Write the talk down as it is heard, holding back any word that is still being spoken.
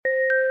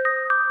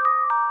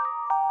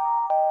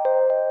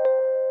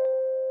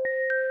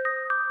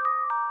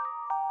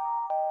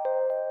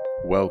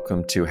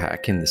Welcome to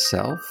Hacking the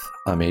Self.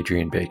 I'm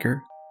Adrian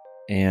Baker,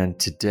 and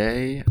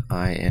today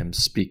I am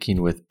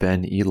speaking with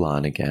Ben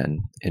Elan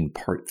again in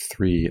part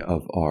 3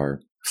 of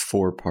our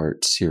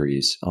 4-part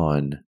series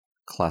on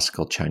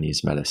classical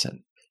Chinese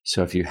medicine.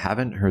 So if you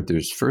haven't heard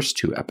those first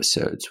 2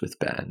 episodes with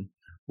Ben,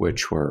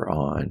 which were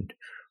on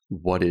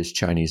what is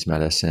Chinese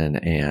medicine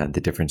and the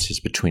differences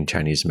between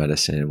Chinese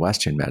medicine and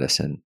Western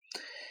medicine,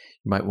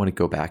 you might want to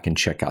go back and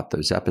check out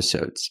those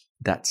episodes.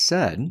 That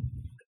said,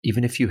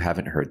 even if you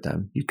haven't heard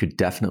them, you could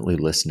definitely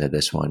listen to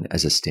this one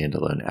as a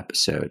standalone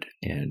episode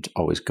and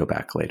always go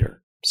back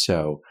later.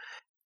 So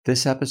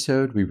this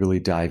episode, we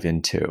really dive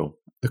into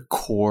the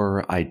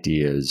core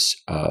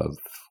ideas of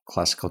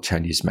classical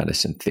Chinese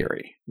medicine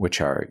theory,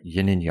 which are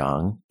yin and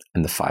yang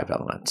and the 5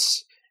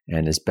 elements.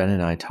 And as Ben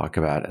and I talk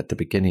about at the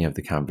beginning of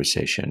the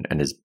conversation,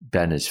 and as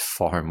Ben is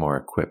far more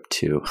equipped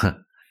to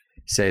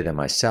say than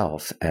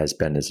myself, as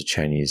Ben is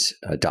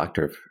a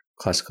doctor of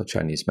classical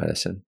Chinese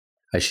medicine,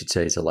 I should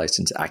say he's a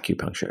licensed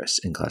acupuncturist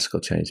in classical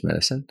Chinese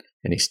medicine,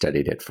 and he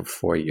studied it for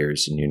 4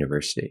 years in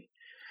university.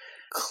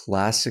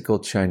 Classical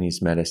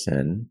Chinese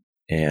medicine,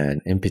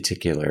 and in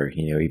particular,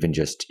 even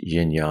just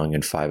yin-yang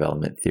and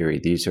 5-element theory,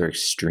 these are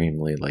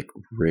extremely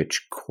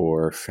rich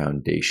core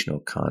foundational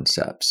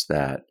concepts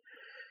that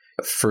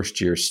a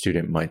first-year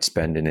student might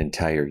spend an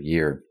entire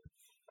year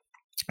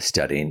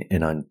studying,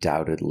 and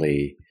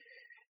undoubtedly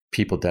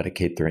people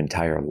dedicate their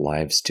entire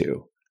lives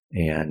to,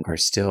 and are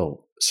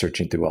still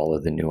searching through all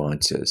of the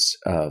nuances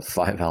of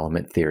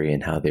 5-element theory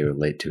and how they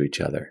relate to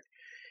each other.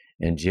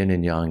 And yin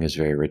and yang is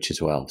very rich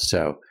as well.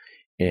 So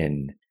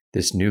in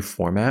this new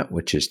format,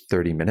 which is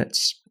 30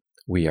 minutes,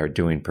 we are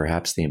doing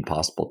perhaps the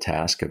impossible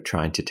task of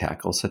trying to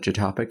tackle such a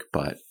topic,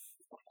 but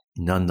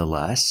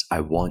nonetheless, I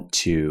want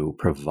to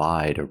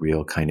provide a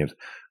real kind of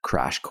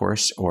crash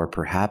course, or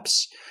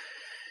perhaps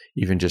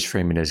even just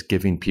frame it as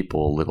giving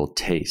people a little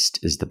taste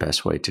is the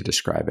best way to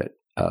describe it,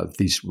 of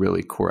these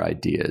really core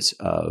ideas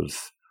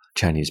of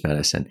Chinese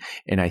medicine.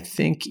 And I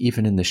think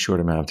even in this short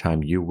amount of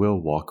time, you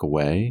will walk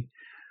away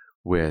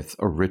with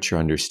a richer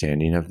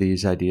understanding of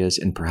these ideas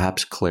and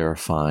perhaps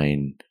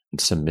clarifying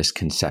some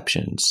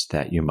misconceptions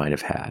that you might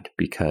have had.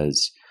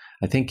 Because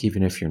I think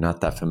even if you're not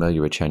that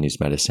familiar with Chinese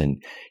medicine,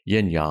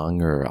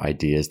 yin-yang are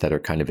ideas that are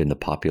kind of in the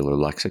popular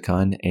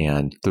lexicon,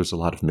 and there's a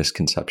lot of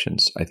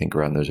misconceptions, I think,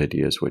 around those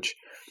ideas, which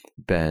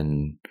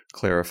Ben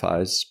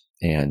clarifies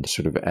and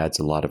sort of adds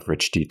a lot of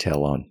rich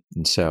detail on.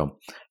 And so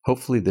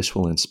hopefully this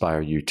will inspire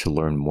you to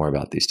learn more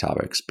about these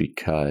topics,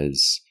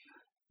 because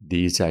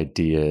these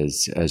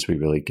ideas, as we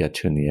really get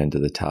to in the end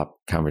of the top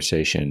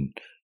conversation,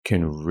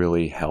 can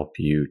really help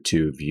you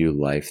to view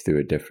life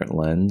through a different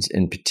lens,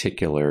 in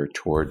particular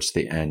towards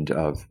the end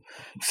of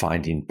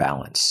finding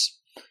balance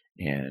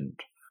and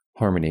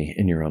harmony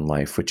in your own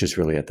life, which is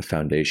really at the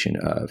foundation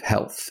of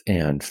health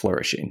and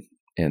flourishing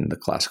in the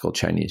classical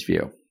Chinese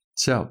view.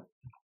 So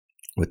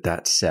with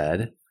that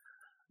said,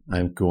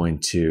 I'm going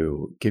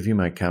to give you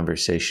my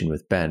conversation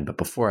with Ben. But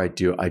before I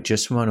do, I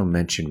just want to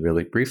mention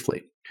really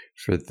briefly,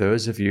 for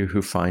those of you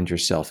who find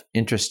yourself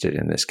interested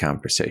in this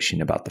conversation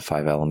about the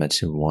 5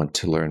 elements and want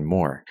to learn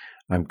more,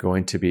 I'm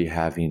going to be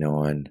having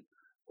on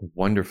a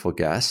wonderful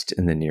guest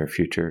in the near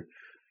future,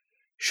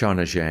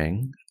 Shauna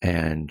Zhang.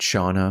 And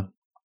Shauna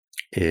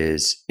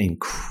is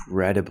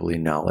incredibly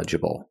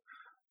knowledgeable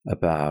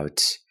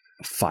about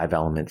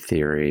 5-element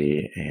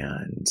theory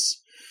and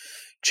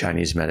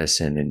Chinese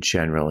medicine in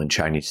general and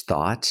Chinese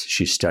thought.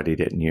 She studied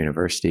it in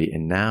university,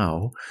 and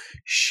now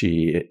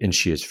she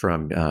is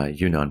from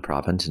Yunnan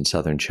province in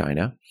southern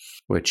China,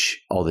 which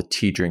all the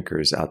tea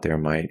drinkers out there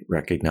might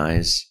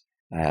recognize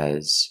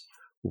as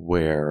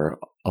where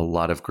a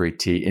lot of great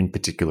tea, in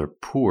particular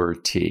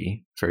pu'er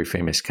tea, very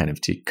famous kind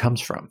of tea, comes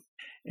from.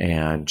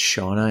 And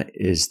Shauna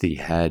is the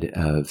head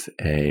of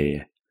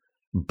a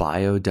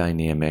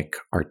biodynamic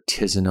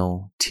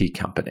artisanal tea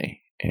company.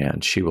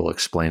 And she will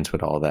explain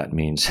what all that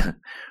means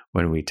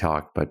when we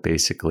talk, but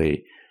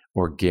basically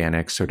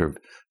organic, sort of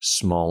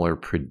smaller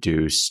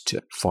produced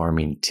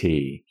farming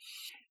tea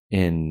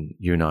in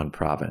Yunnan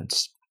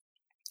province.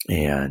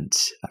 And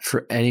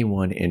for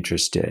anyone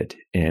interested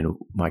in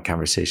my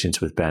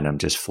conversations with Ben, I'm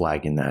just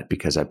flagging that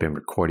because I've been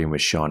recording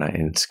with Shauna,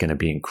 and it's going to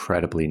be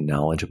incredibly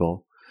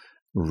knowledgeable,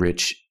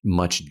 rich,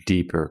 much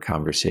deeper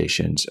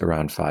conversations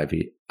around 5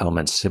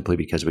 elements, simply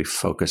because we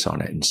focus on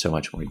it in so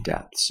much more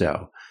depth.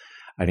 So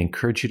I'd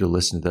encourage you to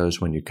listen to those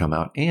when you come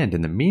out. And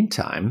in the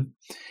meantime,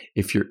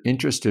 if you're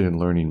interested in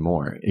learning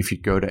more, if you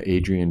go to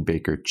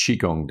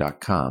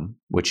adrianbakerqigong.com,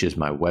 which is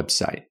my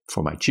website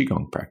for my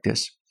Qigong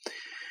practice,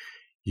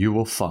 you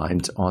will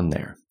find on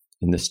there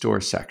in the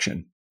store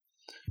section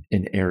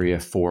an area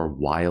for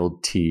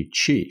Wild Tea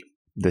Qi.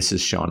 This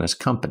is Shauna's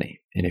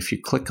company. And if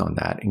you click on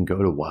that and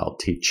go to Wild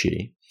Tea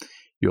Qi,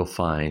 you'll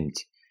find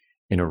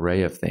an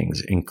array of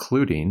things,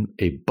 including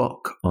a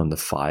book on the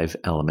 5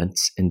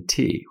 elements in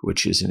tea,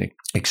 which is an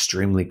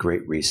extremely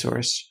great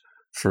resource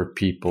for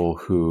people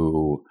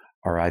who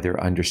are either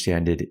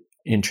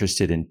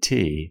interested in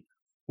tea,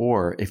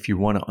 or if you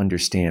want to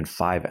understand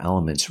 5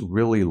 elements,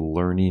 really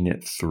learning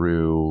it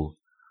through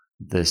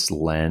this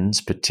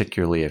lens,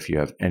 particularly if you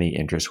have any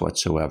interest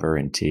whatsoever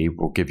in tea,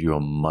 will give you a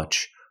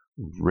much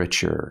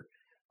richer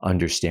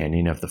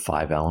understanding of the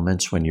 5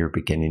 elements when you're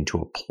beginning to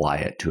apply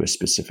it to a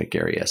specific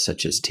area,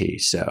 such as tea.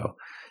 So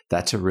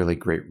that's a really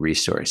great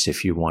resource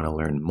if you want to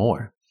learn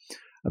more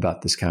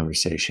about this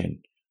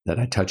conversation that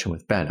I touch on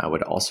with Ben. I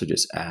would also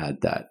just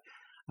add that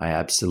I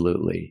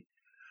absolutely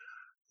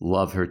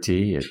love her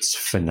tea. It's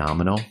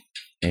phenomenal.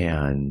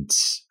 And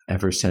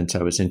ever since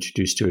I was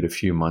introduced to it a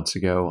few months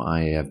ago,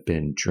 I have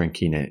been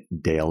drinking it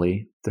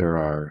daily.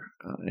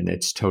 And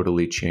it's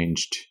totally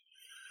changed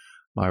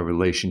my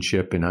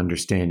relationship and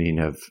understanding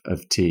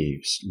of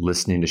tea,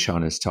 listening to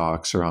Shauna's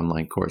talks or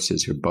online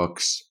courses or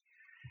books.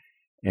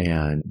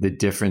 And the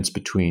difference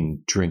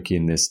between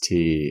drinking this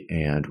tea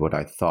and what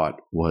I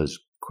thought was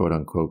quote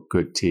unquote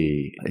good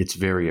tea, it's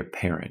very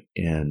apparent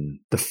in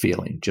the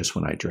feeling just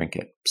when I drink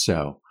it.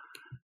 So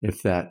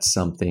if that's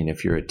something,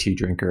 if you're a tea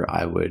drinker,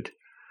 I would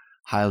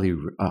highly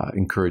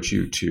encourage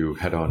you to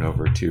head on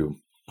over to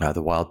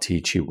the Wild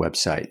Tea Chi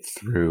website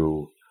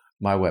through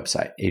my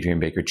website,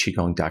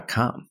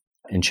 adrianbakerqigong.com,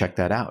 and check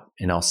that out.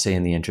 And I'll say,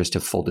 in the interest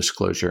of full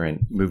disclosure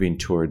and moving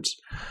towards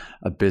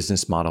a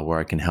business model where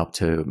I can help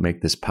to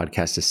make this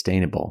podcast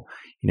sustainable,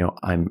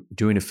 I'm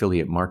doing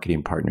affiliate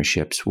marketing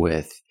partnerships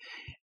with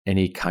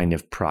any kind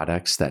of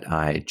products that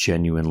I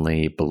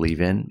genuinely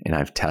believe in and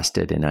I've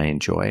tested and I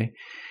enjoy.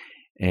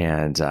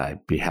 And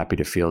I'd be happy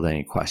to field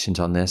any questions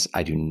on this.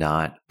 I do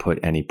not put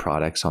any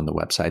products on the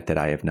website that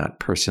I have not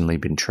personally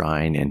been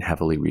trying and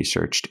heavily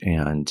researched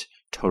and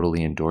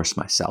totally endorse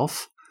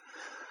myself.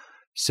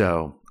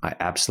 So I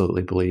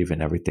absolutely believe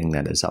in everything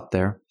that is up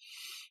there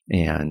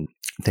and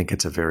think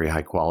it's a very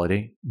high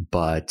quality.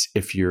 But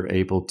if you're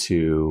able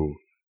to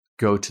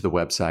go to the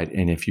website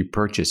and if you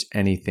purchase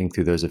anything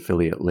through those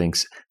affiliate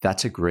links,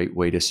 that's a great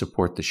way to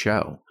support the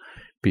show,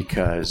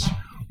 because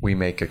we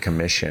make a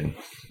commission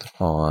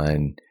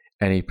on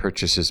any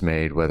purchases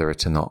made, whether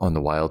it's on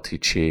the Wild Tea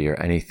Chi or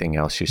anything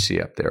else you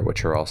see up there,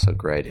 which are also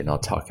great. And I'll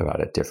talk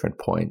about at different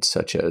points,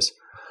 such as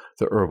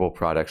the herbal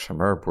products from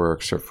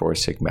Herbworks or Four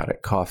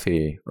Sigmatic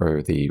Coffee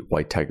or the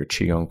White Tiger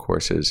Qigong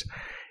courses.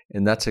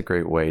 And that's a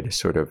great way to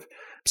sort of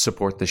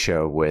support the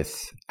show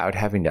without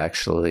having to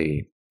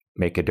actually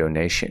make a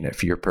donation.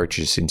 If you're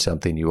purchasing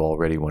something you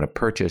already want to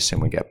purchase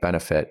and we get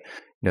benefit,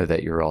 know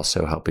that you're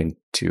also helping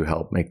to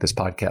help make this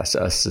podcast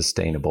a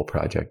sustainable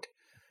project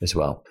as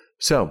well.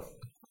 So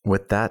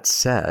with that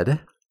said,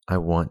 I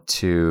want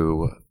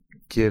to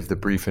give the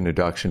brief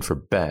introduction for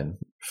Ben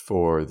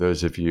for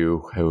those of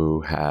you who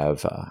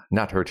have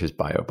not heard his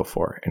bio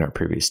before in our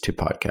previous 2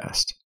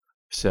 podcasts.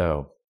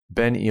 So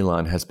Ben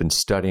Elan has been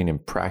studying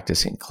and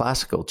practicing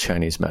classical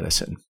Chinese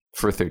medicine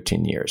for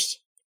 13 years.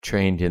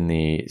 Trained in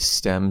the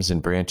stems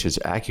and branches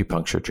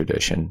acupuncture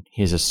tradition,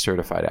 he is a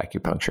certified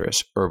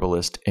acupuncturist,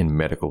 herbalist, and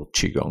medical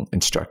Qigong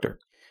instructor.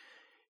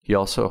 He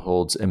also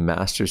holds a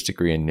master's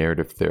degree in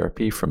narrative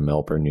therapy from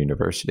Melbourne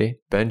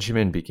University.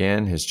 Benjamin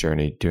began his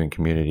journey doing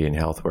community and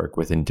health work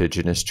with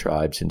indigenous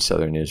tribes in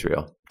southern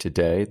Israel.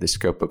 Today, the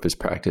scope of his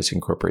practice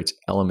incorporates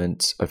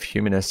elements of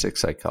humanistic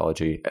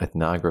psychology,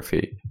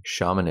 ethnography,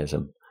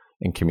 shamanism,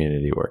 and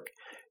community work.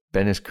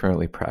 Ben is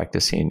currently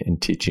practicing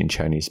and teaching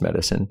Chinese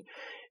medicine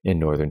in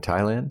northern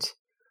Thailand.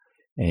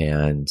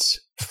 And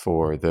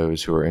for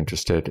those who are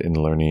interested in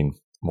learning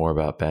more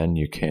about Ben,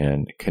 you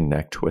can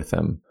connect with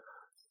him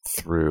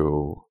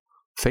through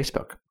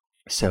Facebook.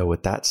 So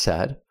with that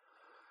said,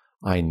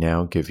 I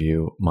now give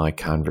you my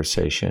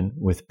conversation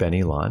with Ben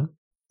Elan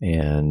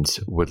and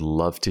would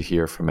love to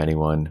hear from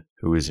anyone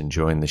who is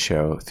enjoying the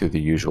show through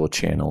the usual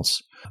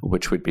channels,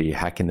 which would be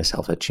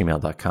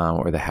hackingtheself@gmail.com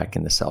or the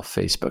Hacking the Self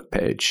Facebook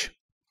page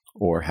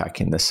or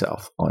Hacking the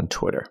Self on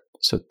Twitter.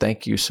 So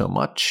thank you so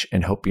much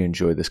and hope you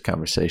enjoy this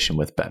conversation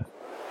with Ben.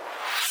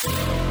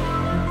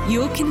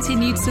 Your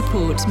continued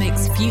support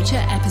makes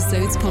future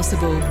episodes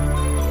possible.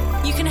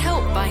 You can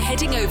help by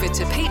heading over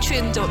to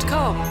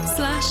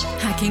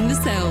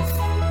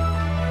patreon.com/hackingtheself.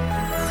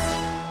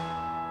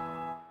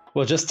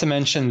 Well, just to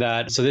mention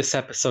that, so this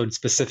episode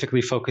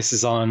specifically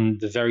focuses on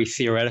the very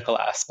theoretical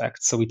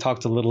aspects. So we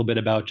talked a little bit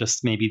about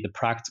just maybe the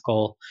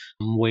practical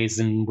ways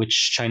in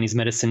which Chinese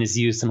medicine is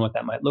used and what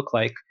that might look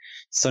like.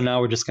 So now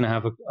we're just going to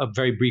have a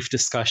very brief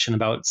discussion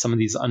about some of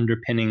these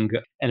underpinning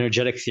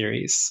energetic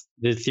theories,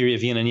 the theory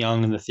of yin and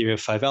yang and the theory of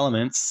 5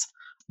 elements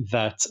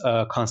that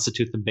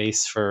constitute the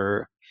base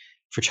for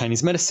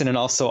Chinese medicine and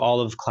also all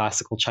of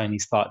classical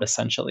Chinese thought,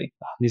 essentially.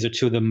 These are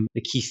 2 of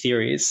the key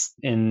theories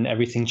in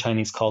everything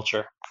Chinese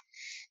culture.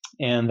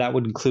 And that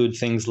would include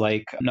things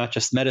like not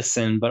just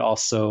medicine, but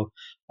also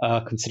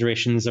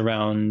considerations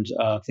around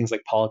things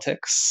like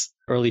politics,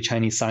 early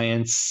Chinese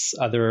science,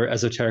 other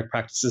esoteric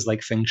practices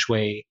like feng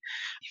shui,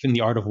 even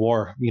the art of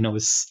war,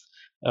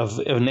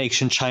 of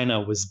ancient China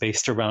was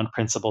based around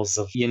principles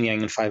of yin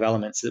yang and 5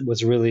 elements. It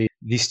was really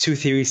these 2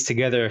 theories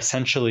together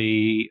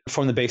essentially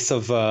form the base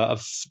of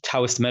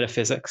Taoist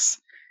metaphysics.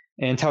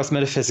 And Taoist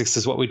metaphysics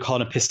is what we'd call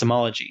an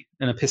epistemology.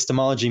 And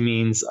epistemology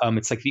means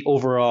it's like the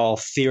overall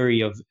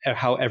theory of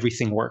how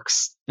everything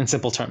works in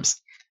simple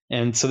terms.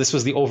 And so this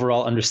was the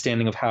overall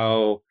understanding of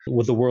how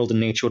the world and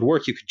nature would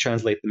work. You could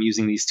translate them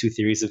using these two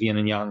theories of yin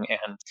and yang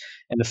and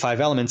the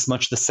five elements,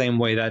 much the same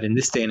way that in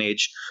this day and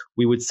age,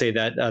 we would say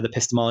that the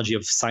epistemology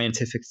of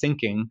scientific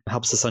thinking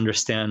helps us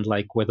understand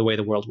where the way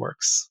the world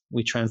works.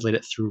 We translate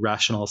it through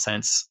rational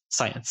science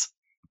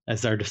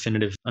as our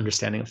definitive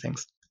understanding of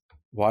things.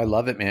 Well, I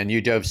love it, man.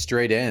 You dove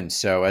straight in.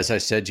 So as I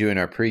said to you in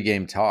our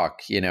pregame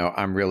talk,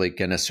 I'm really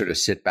going to sort of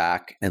sit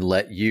back and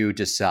let you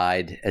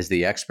decide as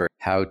the expert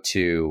how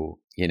to,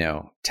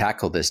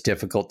 tackle this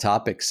difficult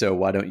topic. So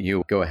why don't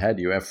you go ahead?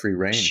 You have free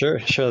reign. Sure.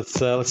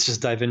 Let's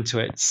just dive into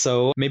it.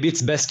 So maybe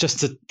it's best just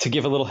to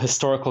give a little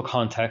historical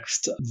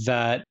context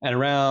that at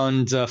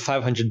around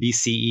 500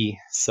 BCE,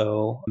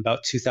 so about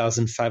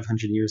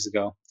 2,500 years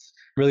ago,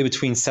 really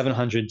between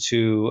 700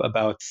 to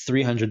about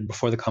 300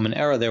 before the Common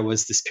Era, there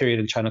was this period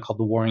in China called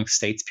the Warring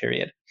States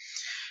period,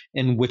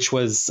 in which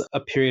was a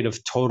period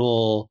of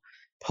total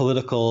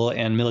political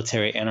and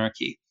military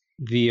anarchy.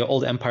 The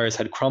old empires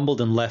had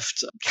crumbled and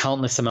left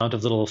countless amount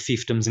of little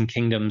fiefdoms and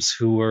kingdoms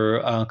who were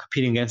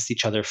competing against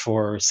each other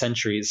for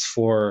centuries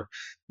for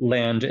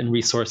land and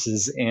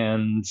resources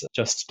and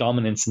just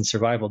dominance and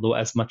survival, though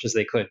as much as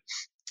they could.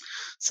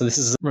 So this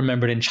is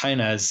remembered in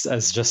China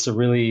as just a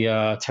really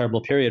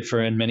terrible period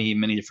in many,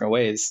 many different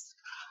ways.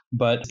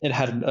 But it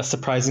had a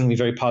surprisingly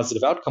very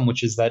positive outcome,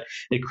 which is that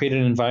it created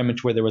an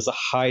environment where there was a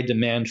high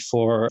demand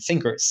for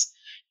thinkers.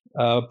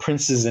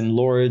 Princes and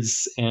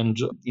lords and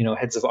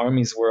heads of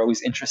armies were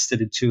always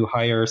interested to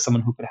hire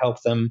someone who could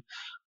help them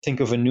think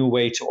of a new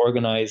way to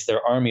organize their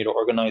army, to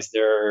organize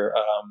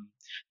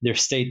their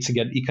state, to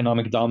get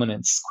economic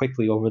dominance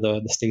quickly over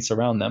the states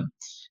around them,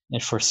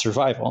 and for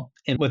survival.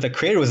 And what that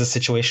created was a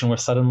situation where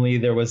suddenly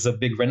there was a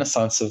big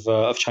renaissance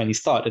of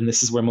Chinese thought, and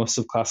this is where most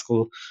of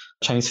classical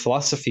Chinese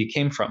philosophy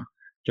came from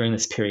during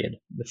this period.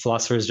 The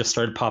philosophers just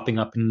started popping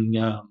up and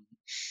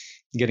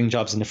getting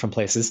jobs in different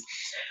places.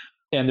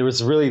 And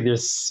there's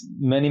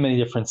many, many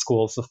different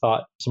schools of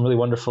thought, some really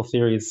wonderful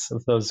theories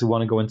of those who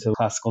want to go into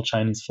classical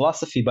Chinese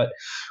philosophy. But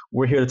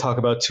we're here to talk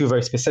about two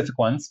very specific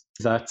ones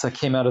that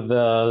came out of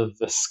the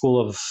school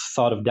of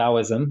thought of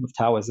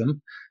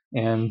Taoism,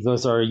 and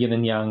those are yin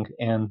and yang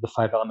and the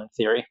five element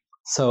theory.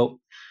 So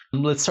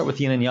let's start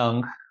with yin and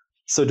yang.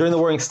 So during the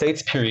Warring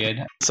States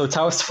period, so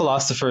Taoist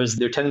philosophers,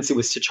 their tendency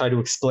was to try to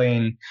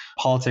explain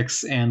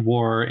politics and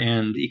war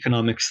and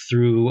economics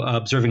through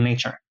observing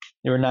nature.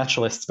 They were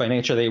naturalists by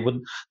nature.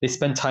 They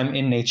spent time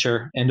in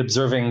nature and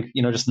observing,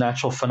 just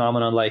natural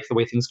phenomena like the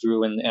way things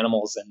grew in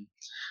animals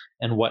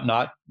and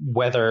whatnot,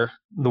 weather,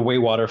 the way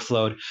water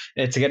flowed,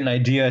 and to get an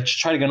idea, to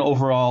try to get an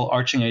overall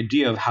arching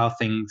idea of how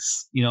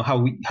things,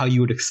 how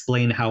you would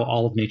explain how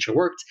all of nature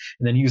worked,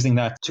 and then using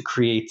that to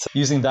create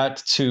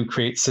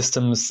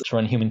systems to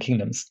run human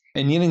kingdoms.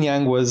 And yin and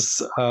yang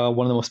was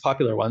one of the most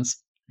popular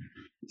ones.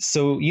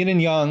 So yin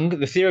and yang,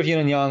 the theory of yin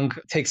and yang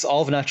takes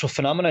all of natural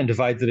phenomena and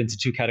divides it into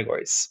two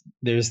categories.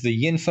 There's the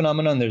yin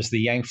phenomenon, there's the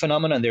yang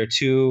phenomenon. They're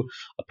two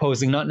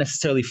opposing, not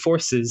necessarily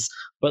forces,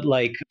 but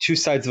like two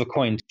sides of a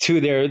coin.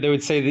 They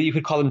would say that you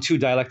could call them two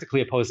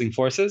dialectically opposing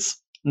forces.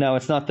 Now,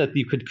 it's not that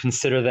you could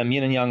consider them,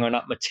 yin and yang are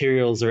not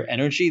materials or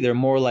energy. They're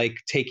more like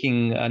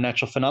taking a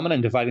natural phenomena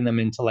and dividing them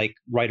into like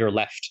right or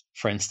left,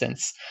 for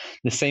instance.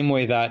 The same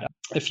way that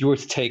if you were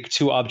to take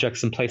two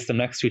objects and place them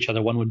next to each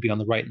other, one would be on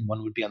the right and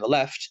one would be on the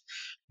left.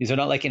 These are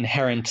not like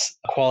inherent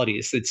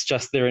qualities. It's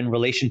just they're in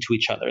relation to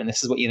each other. And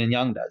this is what yin and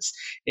yang does.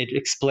 It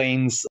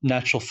explains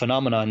natural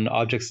phenomena and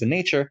objects in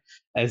nature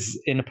as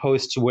in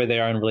opposed to where they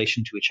are in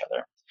relation to each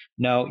other.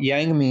 Now,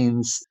 yang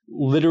means,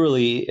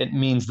 literally, it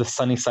means the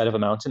sunny side of a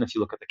mountain. If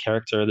you look at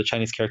the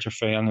Chinese character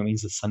for yang, it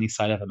means the sunny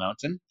side of a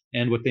mountain.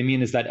 And what they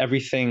mean is that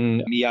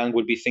everything yang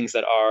would be things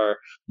that are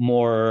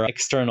more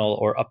external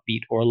or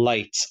upbeat or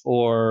light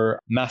or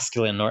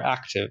masculine or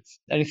active.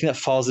 Anything that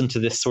falls into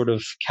this sort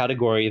of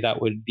category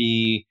that would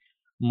be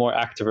more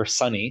active or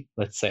sunny,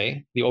 let's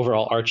say, the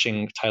overall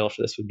arching title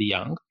for this would be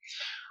yang,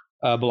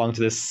 belong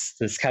to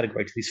this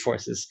category, to these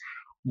forces.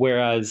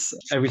 Whereas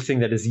everything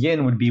that is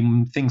yin would be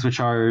things which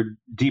are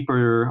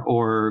deeper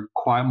or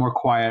more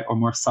quiet or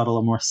more subtle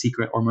or more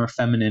secret or more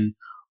feminine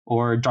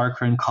or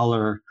darker in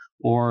color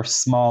or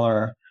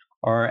smaller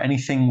or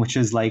anything which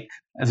is like,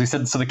 as we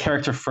said, so the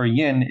character for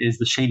yin is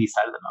the shady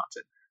side of the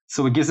mountain.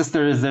 So it gives us,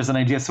 there's an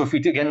idea. So if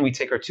we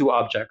take our two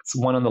objects,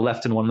 one on the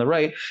left and one on the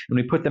right, and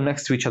we put them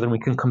next to each other and we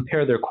can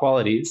compare their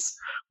qualities,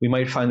 we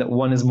might find that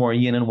one is more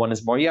yin and one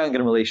is more yang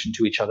in relation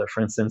to each other.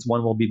 For instance,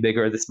 one will be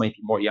bigger, this might be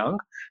more yang,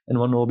 and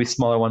one will be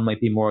smaller, one might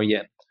be more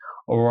yin.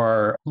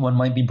 Or one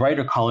might be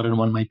brighter colored and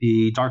one might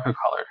be darker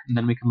colored. And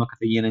then we can look at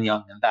the yin and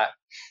yang in that.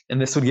 And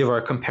this would give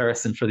our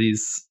comparison for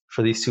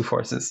these two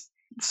forces.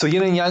 So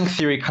yin and yang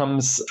theory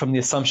comes from the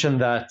assumption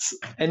that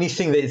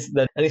anything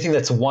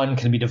that's one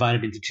can be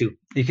divided into two.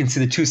 You can see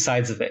the two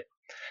sides of it.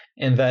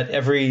 And that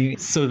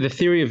so the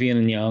theory of yin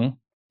and yang,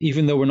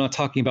 even though we're not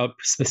talking about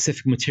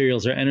specific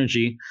materials or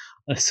energy,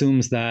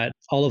 assumes that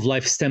all of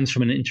life stems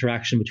from an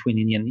interaction between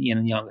yin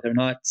and yang. They're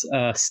not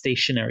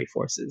stationary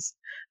forces,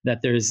 that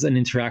there's an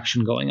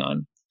interaction going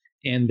on.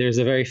 And there's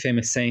a very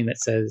famous saying that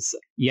says,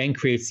 yang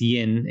creates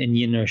yin and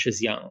yin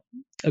nourishes yang.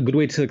 A good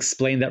way to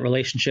explain that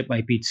relationship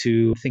might be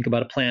to think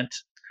about a plant,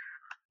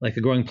 like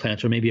a growing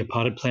plant or maybe a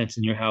potted plant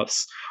in your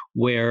house,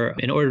 where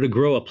in order to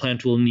grow, a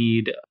plant will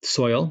need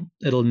soil,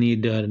 it'll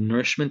need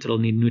nourishment, it'll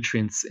need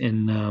nutrients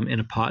in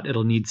a pot,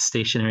 it'll need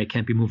stationary,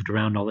 can't be moved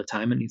around all the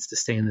time, it needs to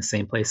stay in the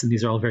same place. And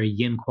these are all very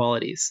yin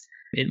qualities.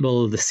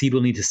 The seed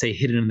will need to stay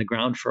hidden in the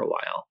ground for a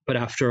while. But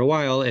after a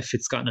while, if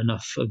it's gotten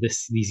enough of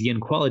these yin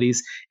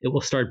qualities, it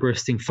will start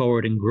bursting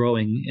forward and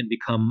growing and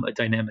become a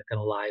dynamic and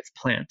alive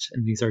plant.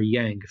 And these are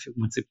yang.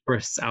 Once it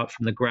bursts out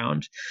from the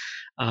ground,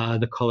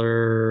 the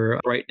color,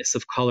 brightness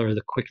of color,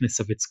 the quickness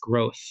of its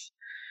growth,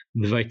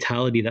 the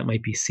vitality that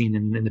might be seen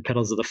in the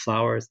petals of the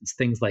flowers and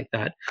things like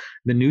that,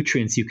 the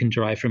nutrients you can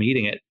derive from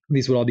eating it,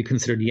 these would all be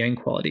considered yang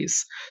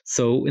qualities.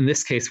 So in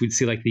this case, we'd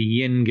see like the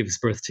yin gives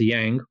birth to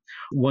yang.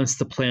 Once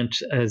the plant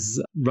has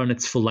run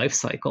its full life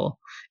cycle,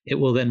 it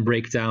will then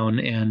break down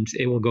and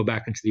it will go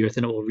back into the earth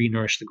and it will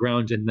re-nourish the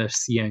ground, and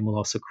this yang will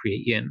also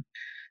create yin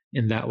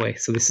in that way.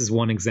 So this is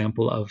one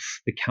example of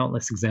the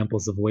countless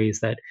examples of ways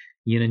that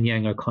yin and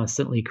yang are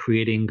constantly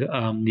creating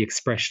the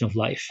expression of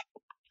life.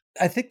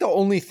 I think the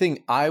only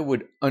thing I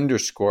would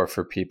underscore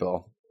for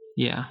people,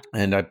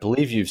 and I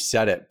believe you've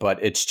said it,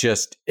 but it's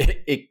just,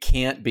 it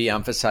can't be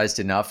emphasized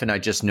enough. And I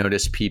just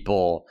notice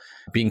people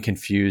being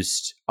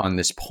confused on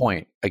this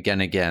point again.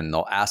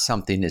 They'll ask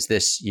something, is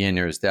this yin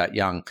or is that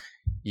yang?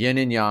 Yin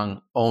and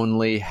yang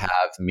only have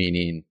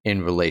meaning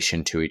in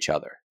relation to each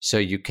other. So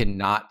you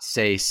cannot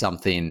say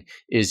something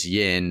is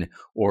yin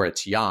or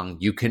it's yang.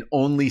 You can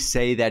only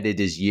say that it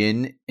is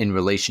yin in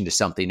relation to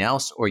something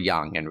else or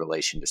yang in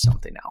relation to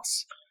something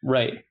else.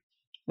 Right.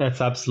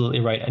 That's absolutely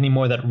right. Any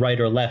more that right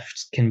or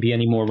left can be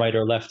any more right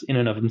or left in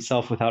and of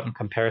himself without in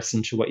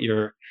comparison to what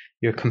you're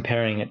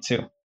comparing it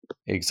to.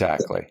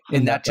 Exactly.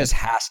 And that just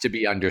has to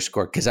be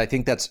underscored, because I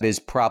think that is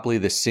probably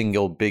the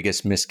single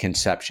biggest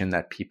misconception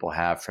that people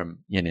have from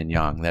yin and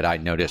yang that I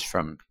noticed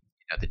from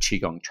the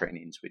Qigong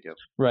trainings we do.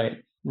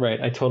 Right.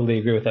 I totally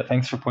agree with that.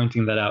 Thanks for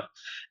pointing that out.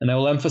 And I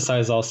will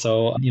emphasize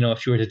also,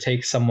 if you were to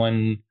take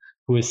someone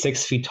who is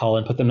 6 feet tall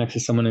and put them next to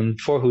someone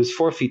who's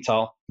 4 feet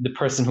tall, the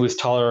person who is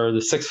taller,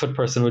 the 6 foot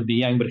person, would be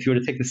yang. But if you were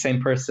to take the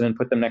same person and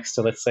put them next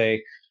to, let's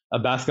say, a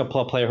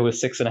basketball player who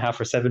is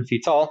 6.5 or 7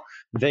 feet tall,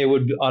 they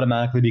would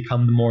automatically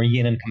become more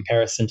yin in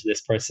comparison to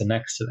this person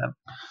next to them.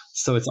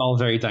 So it's all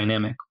very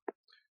dynamic.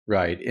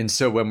 Right. And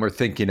so when we're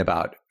thinking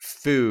about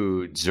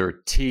foods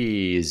or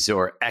teas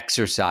or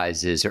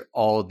exercises or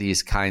all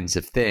these kinds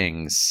of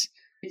things,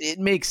 it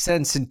makes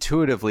sense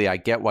intuitively. I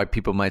get why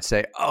people might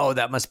say, oh,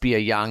 that must be a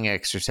yang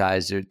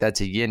exercise or that's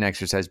a yin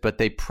exercise. But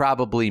they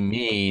probably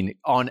mean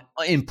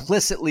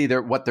implicitly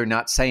what they're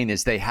not saying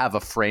is they have a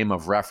frame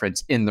of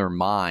reference in their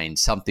mind,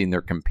 something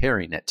they're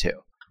comparing it to.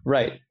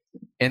 Right.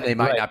 And they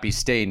might not be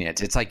stating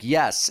it. It's like,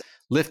 yes,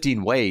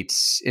 lifting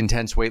weights,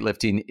 intense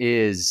weightlifting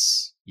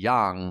is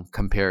yang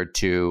compared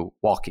to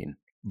walking,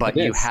 but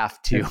you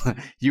have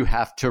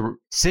to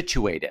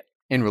situate it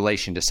in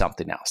relation to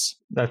something else.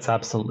 That's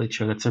absolutely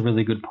true. That's a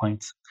really good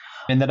point.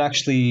 And that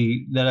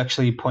actually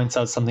points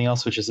out something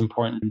else which is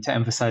important to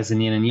emphasize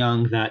in yin and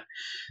yang, that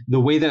the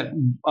way that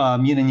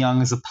yin and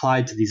yang is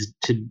applied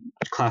to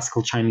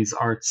classical Chinese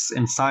arts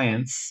and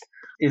science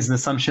is an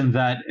assumption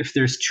that if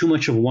there's too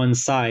much of one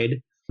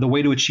side, the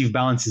way to achieve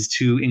balance is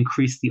to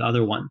increase the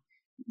other one.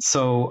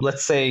 So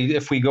let's say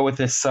if we go with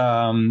this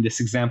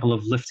example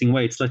of lifting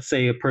weights, let's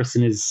say a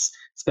person is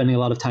spending a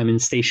lot of time in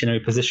stationary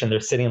position. They're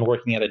sitting and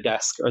working at a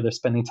desk, or they're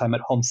spending time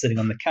at home sitting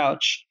on the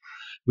couch.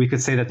 We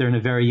could say that they're in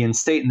a very yin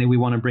state, and then we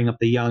want to bring up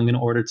the yang in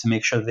order to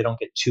make sure that they don't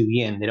get too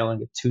yin. They don't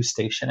get too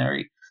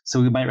stationary.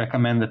 So we might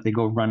recommend that they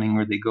go running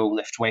or they go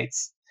lift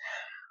weights.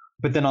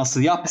 But then also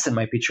the opposite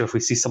might be true. If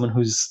we see someone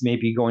who's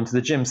maybe going to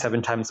the gym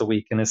 7 times a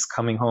week and is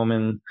coming home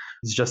and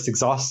is just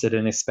exhausted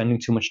and is spending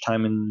too much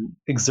time in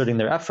exerting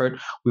their effort,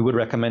 we would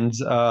recommend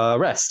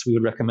rest. We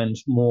would recommend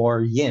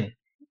more yin,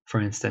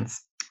 for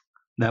instance.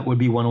 That would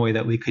be one way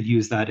that we could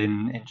use that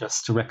in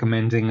just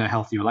recommending a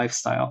healthier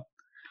lifestyle.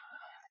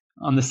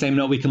 On the same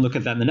note, we can look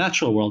at that in the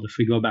natural world. If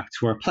we go back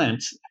to our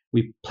plant,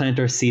 we plant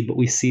our seed, but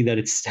we see that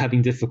it's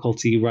having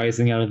difficulty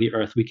rising out of the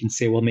earth. We can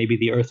say, well, maybe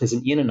the earth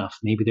isn't yin enough.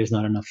 Maybe there's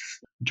not enough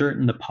dirt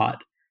in the pot,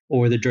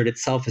 or the dirt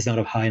itself is not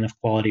of high enough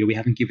quality. We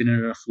haven't given it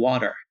enough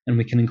water, and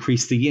we can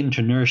increase the yin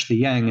to nourish the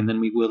yang, and then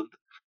we will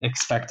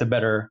expect a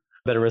better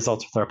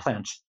results with our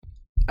plant.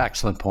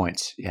 Excellent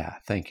points. Yeah,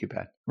 thank you,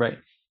 Ben. Right.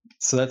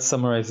 So that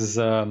summarizes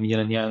yin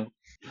and yang.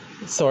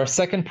 So our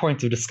second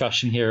point of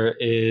discussion here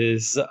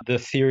is the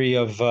theory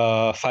of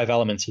 5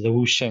 elements, or the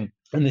Wuxing.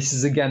 And this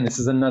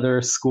is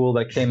another school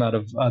that came out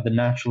of the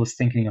naturalist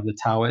thinking of the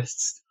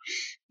Taoists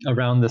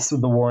around the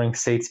Warring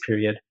States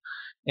period.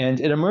 And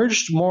it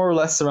emerged more or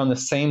less around the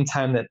same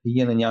time that the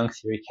yin and yang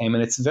theory came.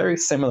 And it's very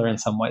similar in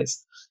some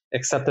ways,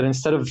 except that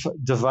instead of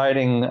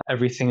dividing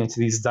everything into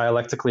these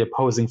dialectically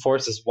opposing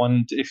forces,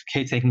 if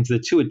taking to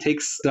the 2, it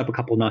takes it up a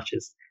couple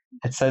notches.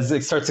 It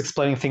starts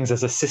explaining things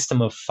as a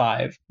system of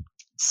 5.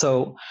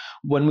 So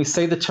when we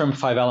say the term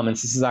five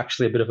elements, this is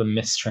actually a bit of a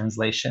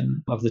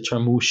mistranslation of the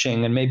term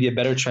wuxing, and maybe a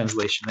better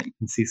translation that you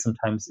can see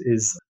sometimes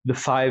is the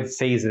five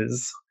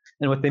phases.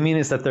 And what they mean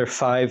is that there are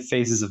five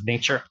phases of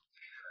nature.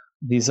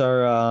 These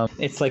are,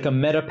 it's like a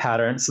meta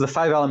pattern. So the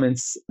five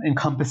elements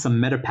encompass a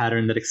meta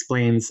pattern that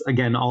explains,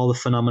 again, all the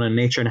phenomena in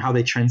nature and how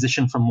they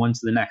transition from one to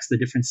the next, the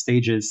different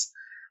stages,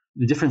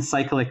 the different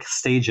cyclic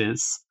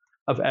stages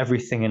of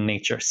everything in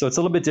nature. So it's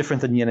a little bit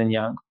different than yin and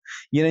yang.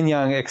 Yin and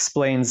yang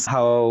explains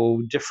how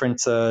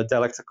different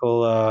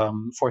dialectical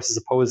forces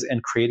oppose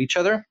and create each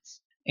other.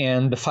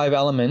 And the five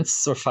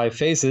elements or five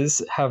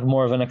phases have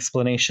more of an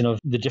explanation of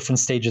the different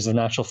stages of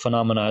natural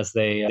phenomena as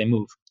they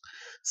move.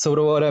 So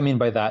what do I mean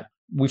by that?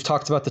 We've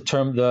talked about the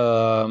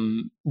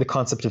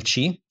concept of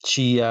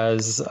qi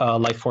as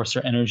life force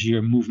or energy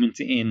or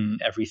movement in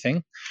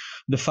everything.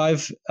 The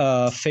five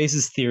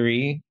phases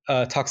theory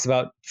talks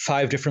about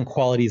five different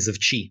qualities of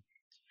qi.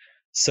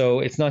 So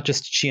it's not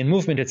just qi and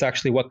movement, it's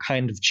actually what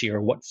kind of qi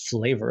or what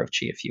flavor of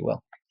qi, if you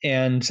will,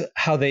 and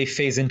how they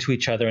phase into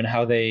each other and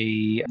how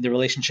the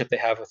relationship they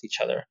have with each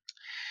other.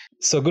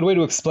 So a good way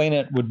to explain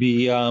it would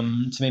be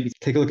to maybe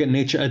take a look at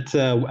nature,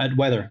 at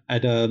weather,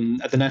 at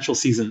the natural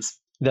seasons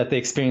that they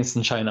experienced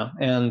in China.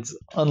 And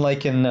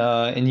unlike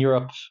in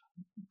Europe,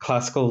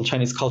 classical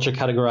Chinese culture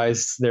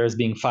categorized there as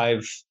being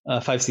five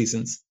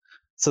seasons.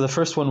 So the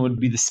first one would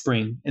be the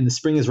spring, and the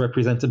spring is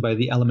represented by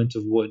the element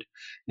of wood.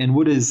 And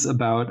wood is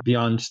about,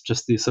 beyond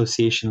just the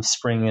association of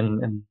spring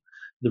and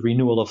the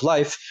renewal of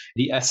life,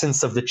 the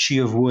essence of the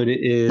qi of wood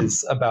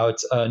is about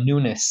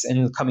newness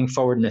and coming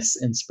forwardness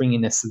and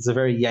springiness. It's a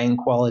very yang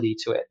quality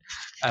to it.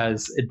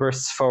 As it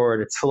bursts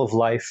forward, it's full of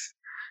life,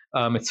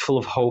 it's full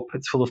of hope,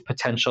 it's full of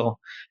potential.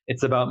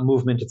 It's about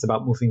movement, it's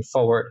about moving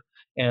forward.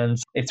 And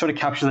it sort of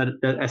captures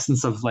that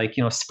essence of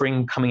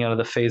spring coming out of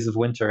the phase of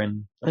winter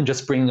and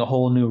just bringing a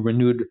whole new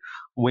renewed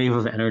wave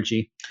of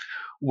energy.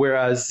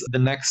 Whereas the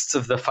next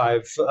of the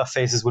five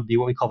phases would be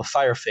what we call the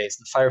fire phase.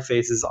 The fire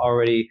phase is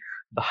already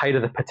the height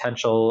of the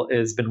potential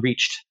has been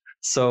reached.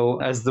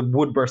 So as the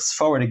wood bursts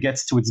forward, it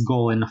gets to its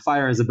goal. And the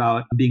fire is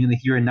about being in the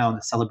here and now, in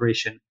the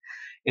celebration.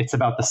 It's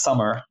about the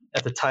summer,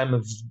 at the time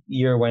of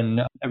year when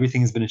everything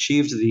has been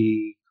achieved.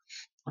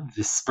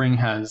 The spring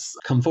has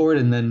come forward,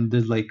 and then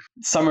there's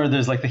summer,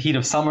 there's the heat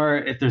of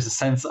summer. There's a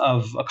sense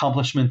of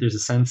accomplishment. There's a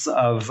sense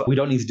of we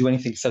don't need to do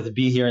anything except to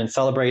be here and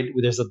celebrate.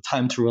 There's a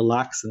time to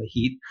relax in the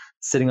heat,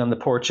 sitting on the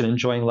porch and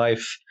enjoying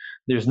life.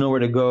 There's nowhere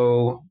to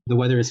go. The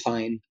weather is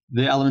fine.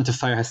 The element of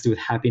fire has to do with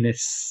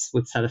happiness,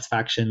 with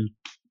satisfaction.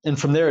 And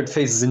from there, it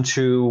phases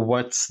into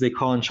what they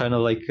call in China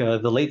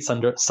the late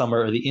summer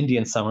or the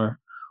Indian summer,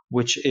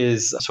 which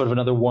is sort of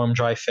another warm,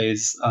 dry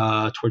phase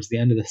towards the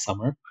end of the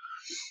summer,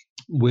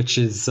 which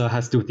has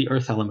to do with the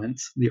earth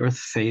element, the earth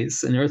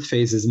phase. And the earth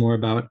phase is more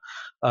about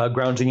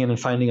grounding in and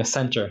finding a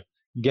center,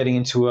 getting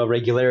into a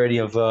regularity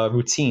of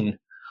routine.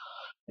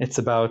 It's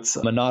about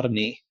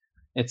monotony.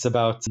 It's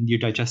about your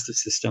digestive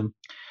system.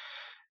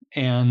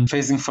 And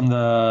phasing from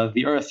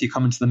the earth, you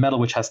come into the metal,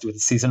 which has to do with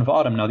the season of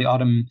autumn. Now, the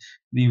autumn,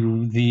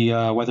 the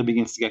weather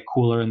begins to get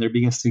cooler, and there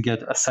begins to get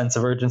a sense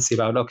of urgency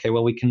about, okay,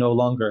 well, we can no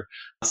longer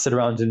sit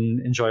around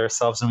and enjoy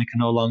ourselves, and we can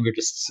no longer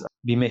just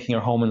be making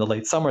our home in the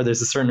late summer.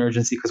 There's a certain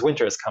urgency because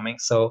winter is coming.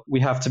 So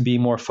we have to be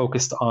more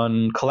focused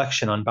on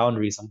collection, on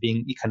boundaries, on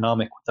being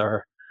economic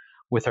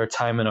with our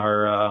time and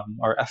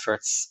our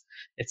efforts.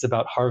 It's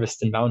about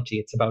harvest and bounty.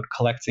 It's about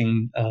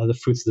collecting the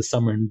fruits of the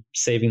summer and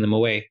saving them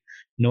away,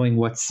 knowing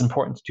what's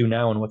important to do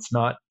now and what's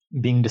not,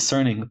 being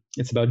discerning.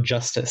 It's about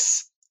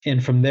justice.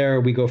 And from there,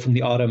 we go from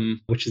the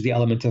autumn, which is the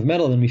element of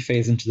metal, and we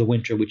phase into the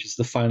winter, which is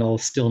the final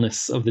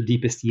stillness of the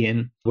deepest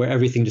yin, where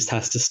everything just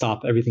has to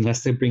stop. Everything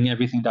has to bring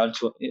everything down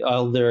to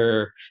all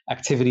their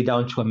activity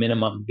down to a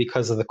minimum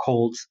because of the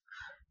cold,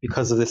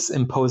 because of this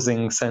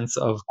imposing sense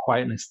of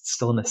quietness,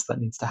 stillness that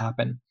needs to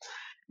happen.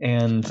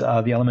 And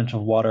the element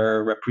of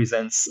water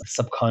represents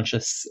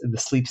subconscious, the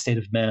sleep state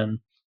of man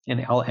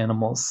and all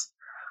animals.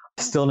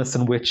 Stillness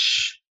in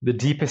which the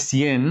deepest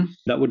yin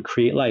that would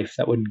create life,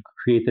 that would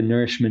create the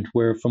nourishment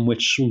from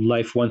which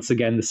life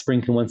the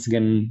spring can once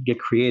again get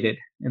created.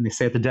 And they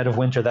say at the dead of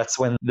winter, that's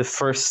when the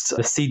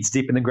seeds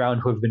deep in the ground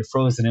who have been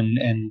frozen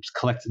and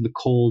collected the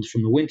cold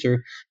from the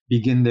winter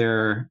begin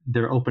their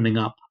opening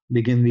up,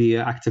 begin the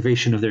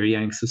activation of their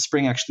yang. So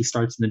spring actually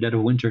starts in the dead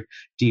of winter,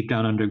 deep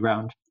down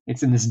underground.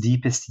 It's in this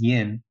deepest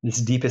yin, this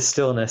deepest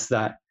stillness,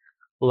 that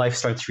life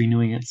starts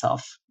renewing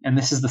itself. And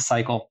this is the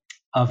cycle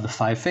of the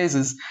five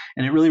phases.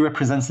 And it really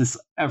represents this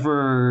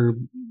ever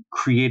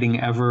creating,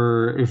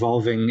 ever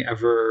evolving,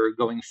 ever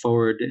going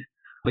forward,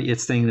 but yet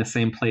staying in the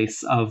same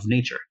place of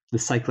nature, the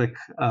cyclic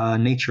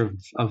nature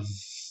of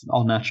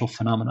all natural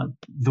phenomena.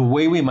 The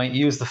way we might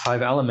use the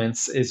five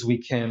elements is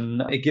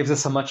it gives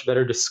us a much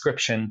better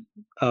description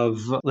of,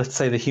 let's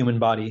say, the human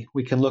body.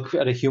 We can look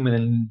at a human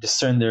and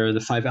discern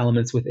the five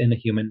elements within a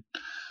human.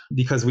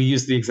 Because we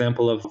use the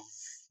example of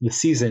the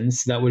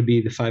seasons, that would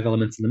be the five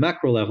elements in the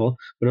macro level,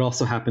 but it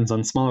also happens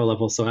on smaller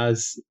levels. So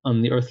as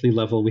on the earthly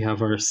level, we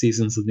have our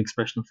seasons as an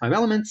expression of five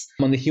elements.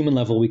 On the human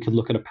level, we could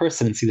look at a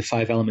person and see the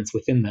five elements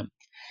within them.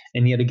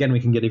 And yet again, we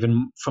can get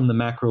even from the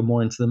macro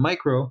more into the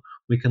micro.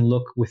 We can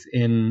look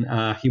within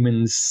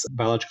humans'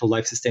 biological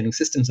life-sustaining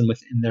systems, and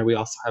within there we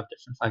also have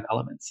different 5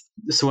 elements.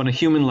 So on a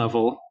human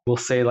level, we'll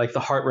say like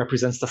the heart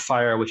represents the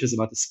fire, which is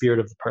about the spirit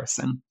of the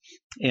person,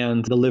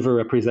 and the liver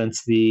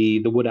represents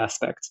the wood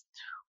aspect,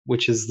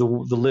 which is the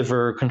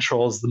liver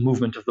controls the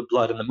movement of the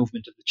blood and the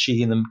movement of the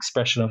chi and the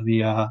expression of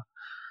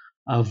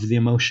the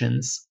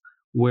emotions.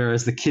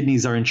 Whereas the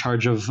kidneys are in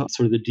charge of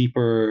sort of the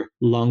deeper,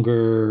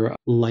 longer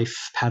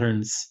life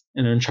patterns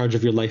and are in charge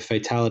of your life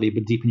vitality,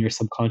 but deep in your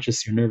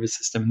subconscious, your nervous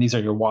system. These are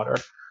your water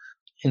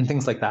and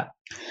things like that.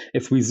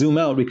 If we zoom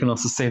out, we can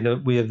also say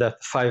that we have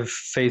that 5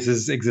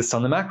 phases exist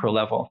on the macro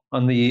level,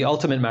 on the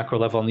ultimate macro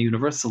level, on the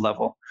universal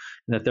level,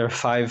 and that there are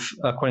 5,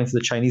 according to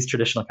the Chinese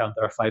traditional account,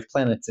 there are 5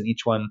 planets, and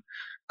each one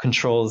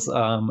controls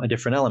a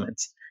different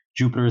element.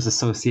 Jupiter is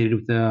associated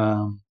with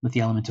the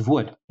element of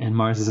wood, and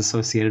Mars is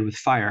associated with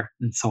fire,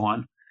 and so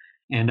on.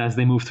 And as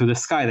they move through the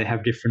sky, they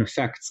have different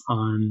effects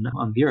on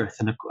the Earth.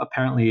 And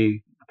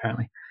apparently,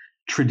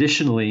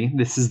 traditionally,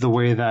 this is the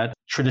way that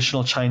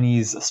traditional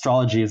Chinese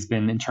astrology has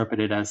been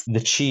interpreted, as the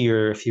chi,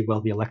 or if you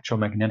will, the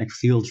electromagnetic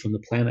field from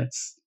the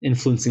planets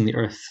influencing the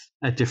Earth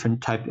at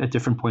different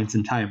points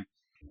in time.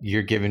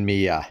 You're giving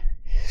me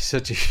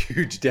such a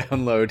huge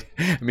download.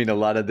 I mean, a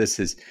lot of this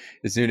is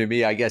new to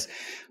me, I guess.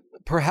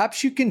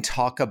 Perhaps you can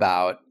talk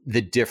about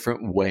the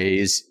different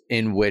ways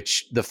in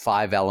which the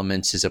 5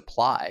 elements is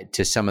applied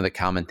to some of the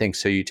common things.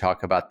 So you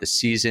talk about the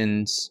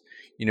seasons,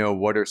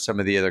 what are some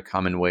of the other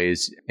common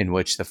ways in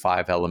which the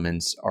 5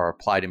 elements are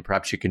applied? And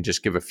perhaps you can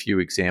just give a few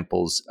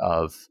examples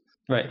of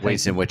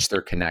ways in which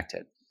they're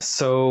connected.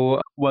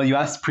 So, you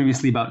asked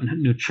previously about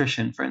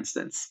nutrition, for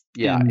instance.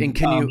 Yeah. And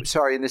can you,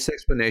 in this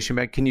explanation,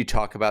 Matt, can you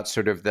talk about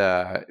sort of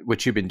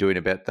what you've been doing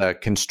a bit, the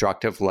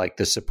constructive, like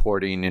the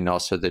supporting and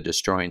also the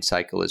destroying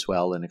cycle as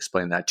well, and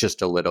explain that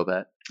just a little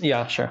bit?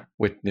 Yeah, sure.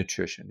 With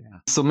nutrition, yeah.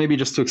 So maybe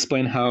just to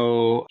explain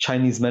how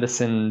Chinese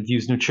medicine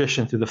views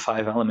nutrition through the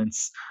 5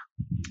 elements.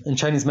 In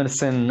Chinese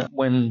medicine,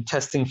 when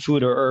testing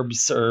food or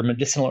herbs or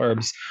medicinal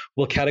herbs,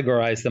 we'll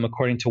categorize them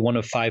according to one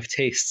of 5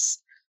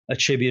 tastes,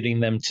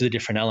 attributing them to the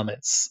different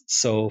elements.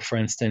 So, for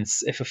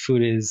instance, if a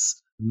food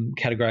is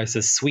categorized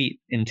as sweet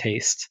in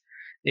taste,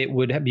 it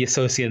would be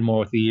associated more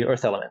with the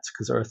earth element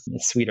because earth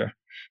is sweeter.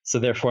 So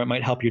therefore, it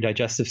might help your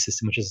digestive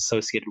system, which is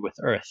associated with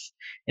earth.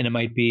 And it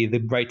might be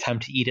the right time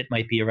to eat it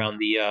might be around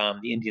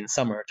the Indian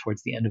summer,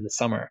 towards the end of the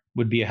summer,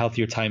 would be a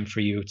healthier time for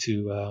you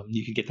to,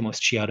 you could get the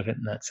most chi out of it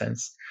in that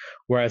sense.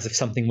 Whereas if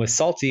something was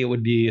salty, it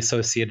would be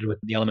associated with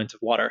the element of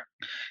water.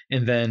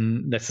 And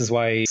then this is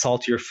why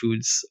saltier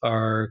foods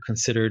are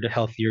considered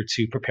healthier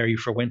to prepare you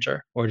for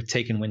winter or to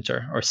take in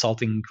winter, or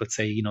salting, let's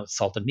say,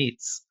 salted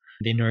meats.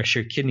 They nourish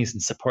your kidneys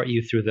and support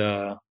you through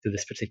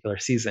this particular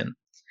season.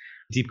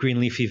 Deep green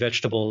leafy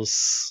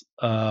vegetables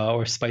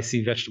or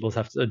spicy vegetables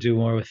have to do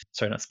more with,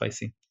 not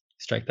spicy,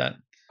 strike that.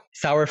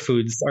 Sour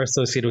foods are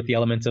associated with the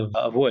element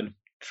of wood,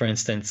 for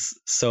instance.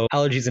 So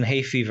allergies and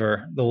hay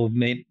fever, they'll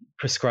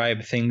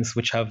prescribe things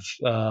which have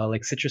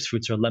like citrus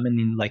fruits or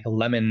lemon, like a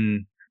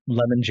lemon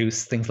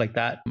juice, things like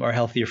that are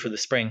healthier for the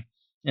spring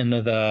and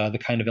the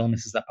kind of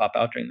illnesses that pop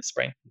out during the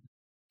spring.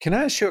 Can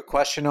I ask you a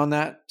question on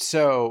that?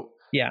 So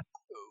yeah,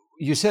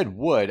 you said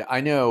wood. I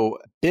know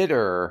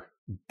bitter.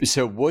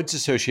 So wood's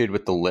associated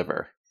with the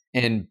liver,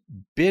 and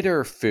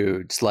bitter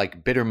foods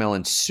like bitter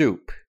melon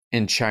soup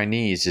in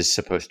Chinese is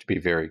supposed to be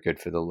very good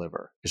for the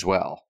liver as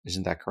well.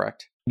 Isn't that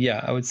correct?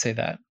 Yeah, I would say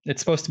that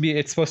it's supposed to be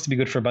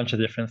good for a bunch of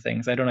different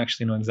things. I don't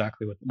actually know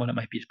exactly what it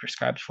might be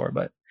prescribed for,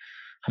 but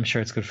I'm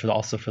sure it's good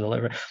also for the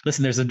liver.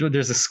 Listen,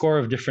 there's a score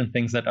of different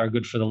things that are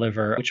good for the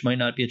liver, which might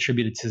not be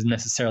attributed to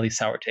necessarily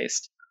sour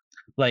taste.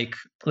 Like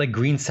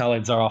green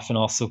salads are often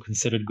also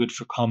considered good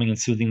for calming and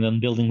soothing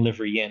them, building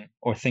liver yin,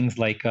 or things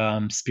like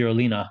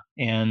spirulina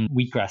and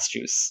wheatgrass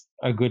juice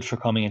are good for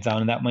calming it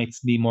down, and that might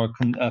be more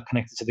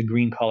connected to the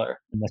green color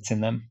that's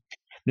in them.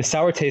 The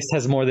sour taste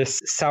has more this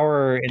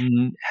sour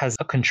and has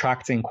a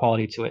contracting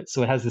quality to it,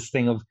 so it has this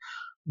thing of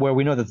where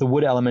we know that the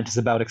wood element is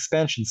about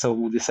expansion.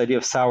 So this idea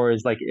of sour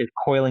is like it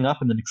coiling up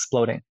and then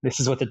exploding. This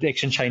is what the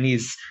ancient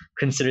Chinese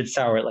considered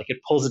sour, like it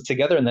pulls it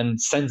together and then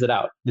sends it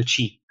out, the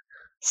qi.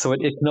 So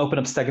it can open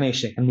up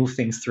stagnation, it can move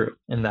things through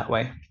in that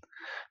way.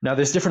 Now,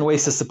 there's different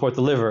ways to support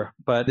the liver,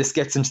 but this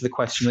gets into the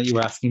question that you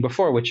were asking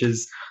before, which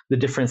is the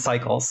different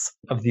cycles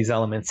of these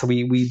elements. So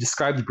we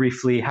described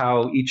briefly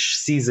how each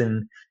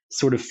season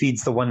sort of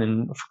feeds the one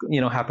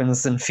and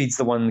happens and feeds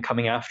the one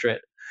coming after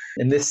it.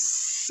 And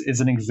this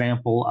is an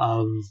example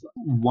of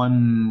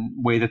one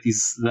way that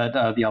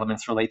the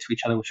elements relate to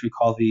each other, which we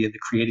call the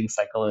creating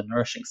cycle, the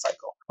nourishing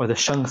cycle, or the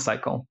sheng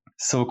cycle.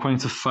 So according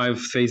to 5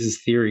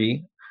 phases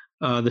theory,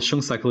 the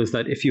sheng cycle is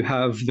that if you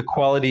have the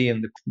quality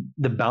and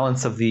the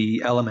balance of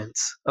the element,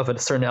 of a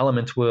certain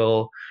element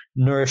will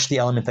nourish the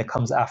element that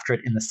comes after it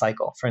in the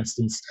cycle. For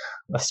instance,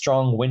 a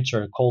strong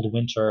winter, cold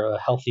winter, a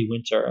healthy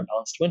winter, a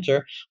balanced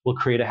winter will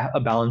create a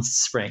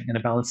balanced spring, and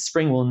a balanced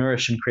spring will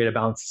nourish and create a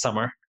balanced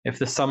summer. If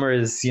the summer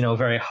is,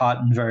 very hot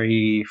and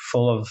very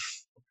full of,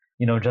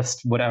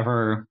 just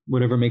whatever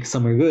makes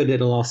summer good,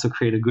 it'll also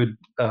create a good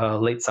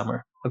late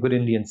summer, a good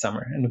Indian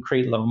summer, and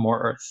create a little more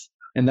earth.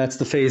 And that's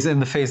the phase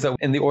that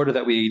in the order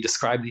that we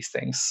describe these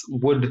things.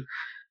 Wood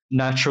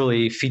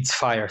naturally feeds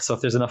fire. So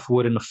if there's enough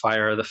wood in the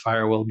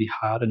fire will be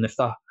hot. And if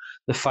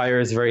the fire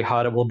is very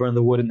hot, it will burn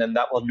the wood, and then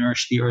that will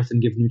nourish the earth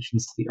and give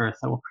nutrients to the earth.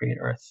 That will create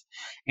earth.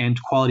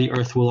 And quality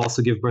earth will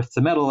also give birth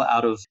to metal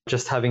out of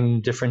just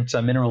having different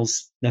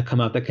minerals that come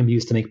out that can be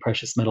used to make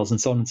precious metals, and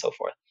so on and so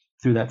forth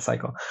through that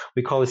cycle.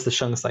 We call this the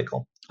Shung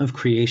cycle of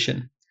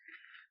creation.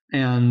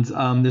 And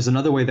there's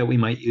another way that we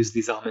might use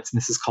these elements, and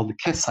this is called the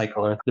Kes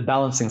cycle, or the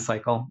balancing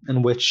cycle,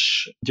 in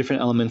which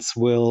different elements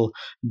will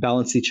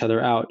balance each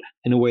other out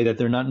in a way that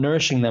they're not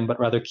nourishing them, but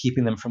rather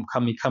keeping them from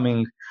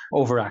becoming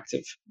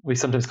overactive. We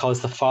sometimes call this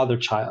the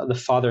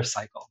father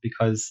cycle,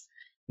 because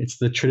it's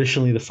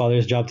traditionally the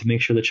father's job to make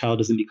sure the child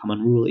doesn't become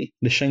unruly.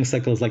 The Sheng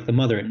cycle is like the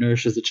mother. It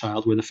nourishes the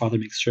child, where the father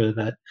makes sure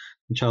that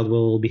the child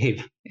will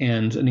behave.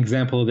 And an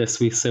example of this,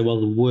 we say, well,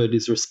 the wood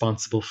is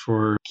responsible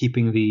for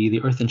keeping the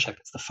earth in check.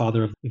 It's the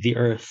father of the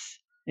earth.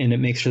 And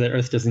it makes sure that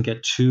earth doesn't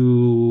get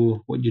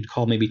too, what you'd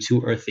call maybe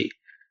too earthy.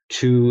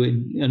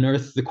 An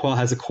earth, the qual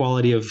has a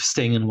quality of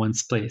staying in one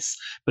place,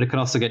 but it can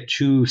also get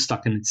too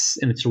stuck in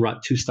its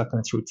rut, too stuck in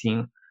its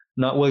routine,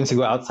 not willing to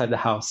go outside the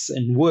house.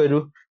 And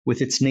wood,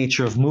 with its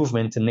nature of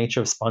movement and nature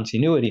of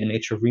spontaneity and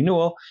nature of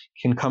renewal,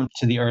 can come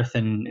to the earth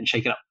and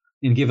shake it up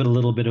and give it a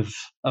little bit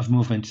of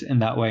movement in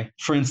that way.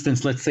 For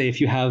instance, let's say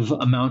if you have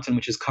a mountain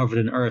which is covered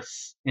in earth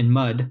and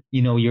mud,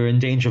 you're in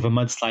danger of a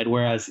mudslide.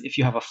 Whereas if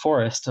you have a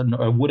forest or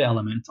a wood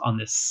element on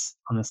this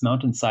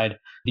mountainside,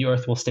 the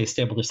earth will stay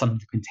stable. There's something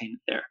to contain it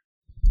there.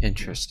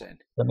 Interesting.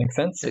 Does that make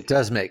sense? It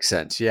does make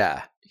sense.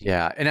 Yeah.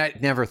 Yeah. And I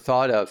never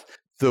thought of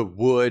the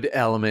wood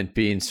element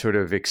being sort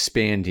of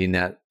expanding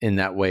that in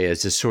that way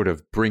as a sort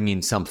of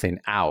bringing something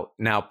out.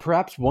 Now,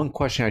 perhaps one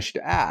question I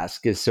should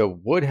ask is, so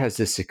wood has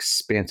this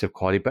expansive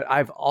quality, but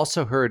I've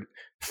also heard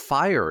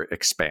fire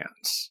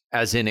expands,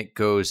 as in it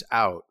goes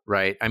out,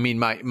 right? I mean,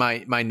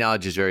 my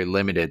knowledge is very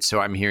limited, so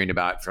I'm hearing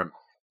about from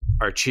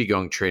our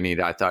Qigong training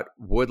that I thought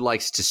wood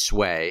likes to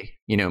sway,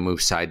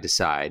 move side to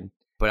side.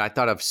 But I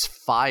thought of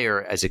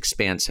fire as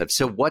expansive.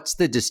 So what's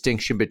the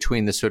distinction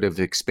between the sort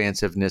of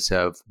expansiveness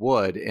of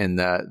wood and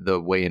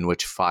the way in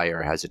which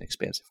fire has an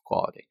expansive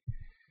quality?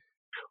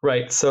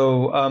 Right.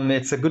 So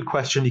it's a good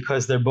question,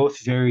 because they're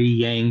both very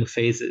yang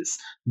phases.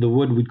 The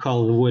wood, we'd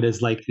call the wood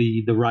as like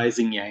the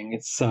rising yang.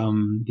 It's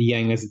the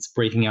yang as it's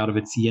breaking out of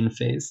its yin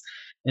phase.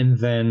 And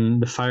then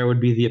the fire would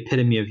be the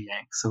epitome of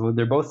yang. So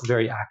they're both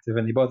very active,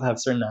 and they both have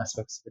certain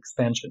aspects of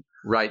expansion.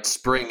 Right.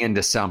 Spring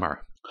into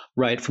summer.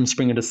 Right, from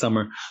spring into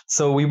summer.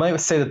 So we might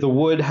say that the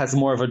wood has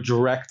more of a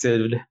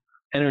directed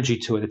energy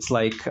to it. It's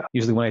like,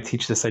 usually when I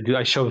teach this,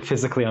 I show it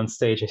physically on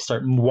stage. I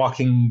start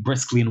walking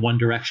briskly in one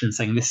direction,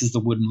 saying, this is the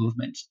wood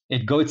movement.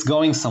 It's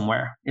going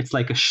somewhere. It's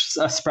like a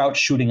sprout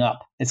shooting up.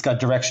 It's got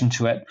direction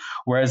to it.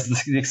 Whereas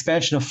the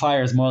expansion of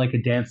fire is more like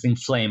a dancing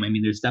flame. I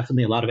mean, there's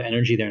definitely a lot of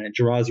energy there, and it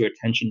draws your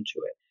attention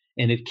to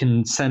it. And it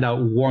can send out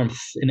warmth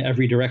in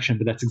every direction,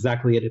 but that's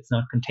exactly it. It's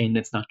not contained.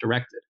 It's not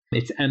directed.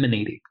 It's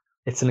emanating.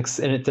 It's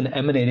an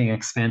emanating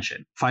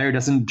expansion. Fire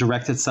doesn't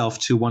direct itself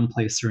to one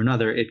place or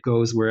another. It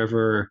goes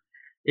wherever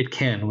it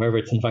can, wherever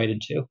it's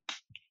invited to.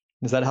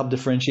 Does that help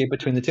differentiate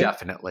between the two?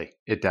 Definitely.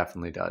 It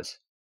definitely does.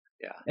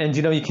 Yeah. And,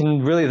 you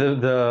can really,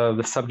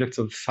 the subjects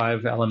of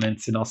 5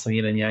 elements and also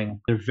yin and yang,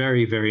 they're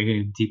very,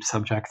 very deep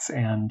subjects.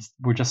 And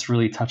we're just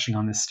really touching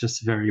on this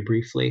just very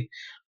briefly.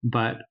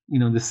 But,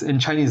 this in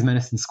Chinese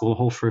medicine school, the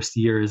whole first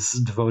year is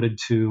devoted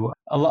to,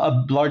 a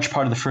large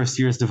part of the first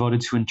year is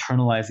devoted to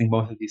internalizing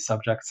both of these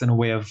subjects in a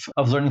way of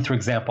learning through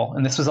example.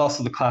 And this was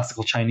also the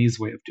classical Chinese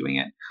way of doing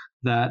it,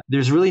 that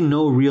there's really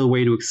no real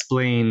way to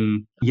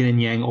explain yin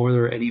and yang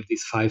or any of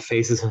these 5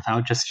 phases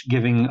without just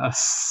giving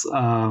us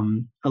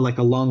like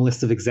a long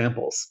list of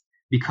examples.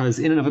 Because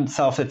in and of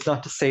itself, it's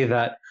not to say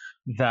that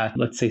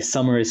let's say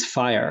summer is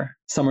fire.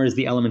 Summer is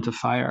the element of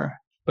fire.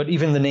 But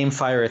even the name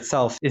fire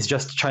itself is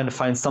just trying to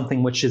find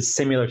something which is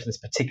similar to this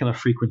particular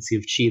frequency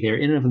of qi. They're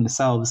in and of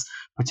themselves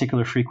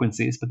particular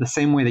frequencies, but the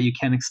same way that you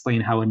can't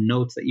explain how a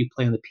note that you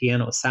play on the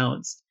piano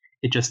sounds,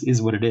 it just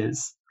is what it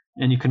is.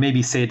 And you can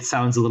maybe say it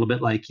sounds a little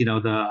bit like,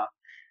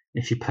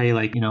 if you play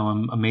like,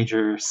 a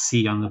major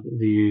C on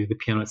the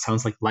piano, it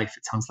sounds like life.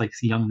 It sounds like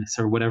youngness,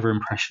 or whatever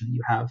impression that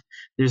you have.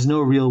 There's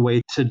no real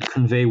way to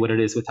convey what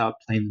it is without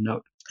playing the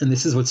note. And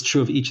this is what's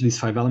true of each of these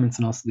 5 elements,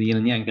 and also the yin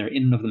and yang. They're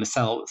in and of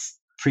themselves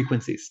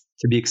frequencies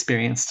to be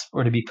experienced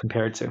or to be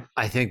compared to.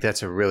 I think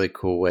that's a really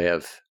cool way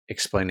of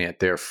explaining it.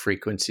 They're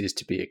frequencies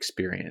to be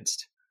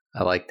experienced.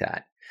 I like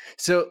that.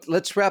 So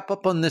let's wrap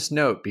up on this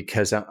note,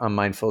 because I'm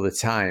mindful of the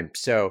time.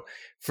 So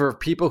for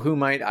people who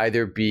might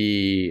either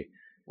be,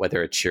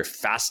 whether it's you're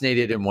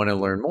fascinated and want to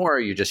learn more, or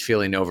you're just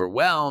feeling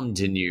overwhelmed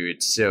and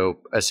it's so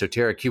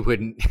esoteric you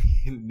wouldn't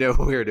know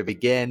where to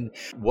begin,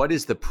 what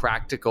is the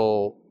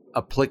practical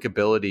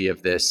applicability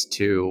of this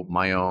to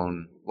my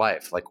own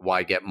life? Like,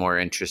 why get more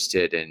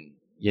interested in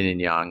yin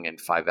and yang and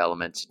 5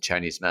 elements in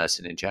Chinese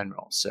medicine in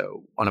general?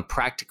 So on a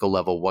practical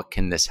level, what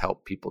can this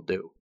help people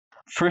do?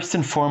 First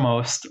and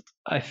foremost,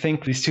 I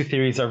think these two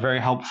theories are very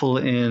helpful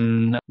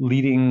in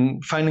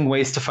finding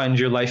ways to find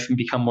your life and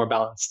become more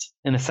balanced,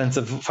 in a sense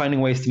of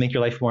finding ways to make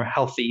your life more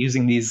healthy,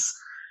 using these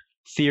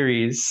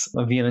theories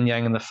of yin and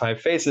yang and the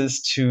five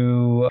phases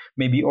to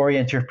maybe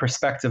orient your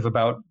perspective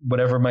about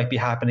whatever might be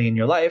happening in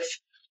your life,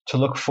 to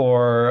look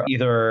for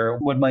either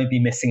what might be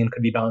missing and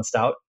could be balanced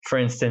out. For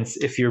instance,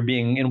 if you're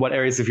being, in what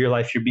areas of your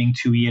life you're being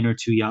too yin or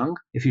too yang,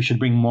 if you should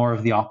bring more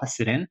of the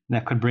opposite in,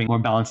 that could bring more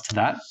balance to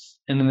that.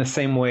 And in the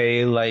same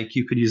way, like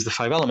you could use the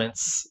five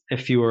elements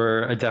if you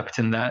were adept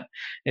in that.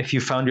 If you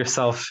found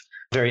yourself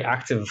very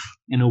active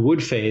in a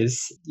wood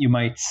phase, you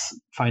might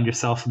find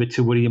yourself a bit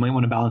too woody. You might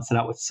want to balance it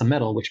out with some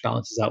metal, which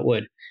balances out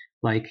wood.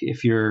 Like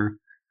if you're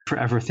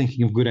forever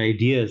thinking of good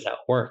ideas at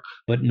work,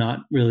 but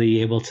not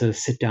really able to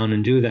sit down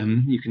and do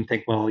them, you can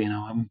think, well,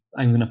 I'm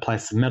going to apply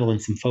some metal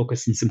and some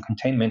focus and some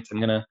containment. I'm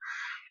going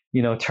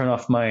to, turn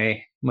off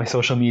my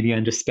social media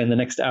and just spend the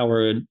next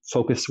hour in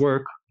focused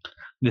work.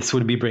 This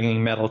would be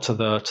bringing metal to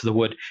the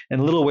wood,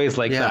 and little ways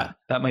like that.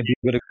 That might be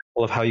a good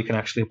example of how you can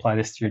actually apply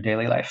this to your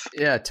daily life.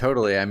 Yeah,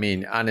 totally. I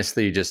mean,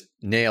 honestly, you just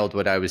nailed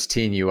what I was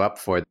teeing you up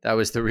for. That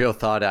was the real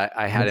thought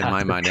I had in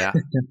my mind. Yeah.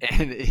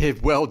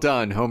 And well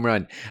done, home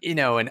run.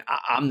 And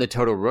I'm the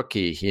total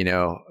rookie,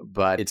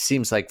 but it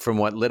seems like from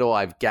what little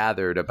I've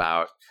gathered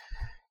about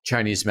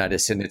Chinese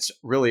medicine, it's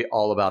really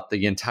all about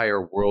the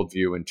entire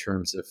worldview in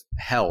terms of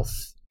health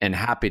and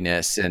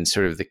happiness, and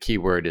sort of the key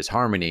word is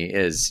harmony,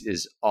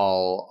 is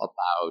all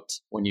about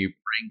when you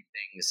bring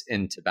things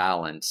into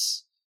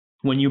balance.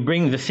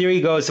 The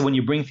theory goes that when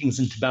you bring things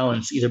into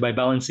balance, either by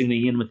balancing the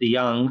yin with the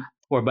yang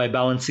or by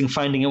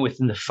finding it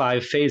within the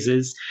five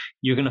phases,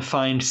 you're going to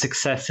find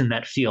success in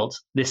that field.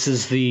 This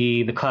is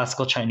the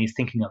classical Chinese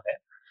thinking of it.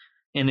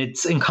 And it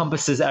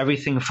encompasses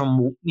everything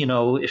from,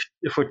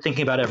 if we're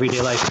thinking about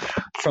everyday life,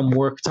 from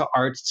work to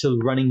art to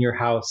running your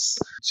house,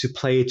 to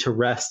play, to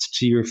rest,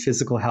 to your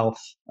physical health,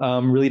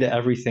 really to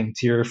everything,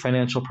 to your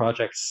financial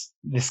projects.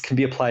 This can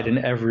be applied in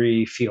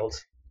every field.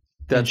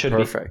 That's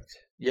perfect.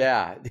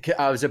 Yeah,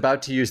 I was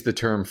about to use the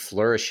term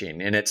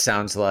flourishing, and it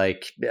sounds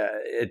like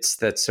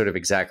that's sort of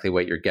exactly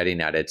what you're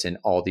getting at. It's in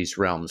all these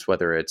realms,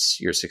 whether it's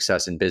your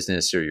success in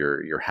business or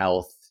your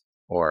health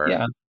or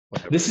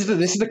whatever. This is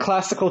the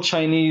classical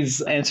Chinese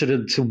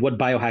answer to what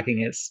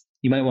biohacking is.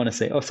 You might want to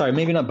say,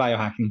 maybe not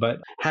biohacking, but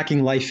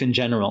hacking life in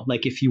general.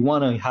 Like if you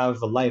want to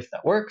have a life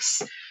that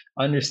works,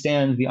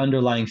 understand the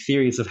underlying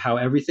theories of how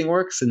everything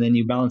works, and then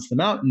you balance them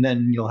out, and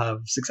then you'll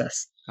have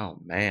success. Oh,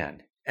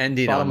 man.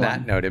 Ending on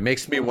that note, it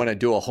makes me want to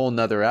do a whole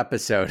nother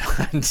episode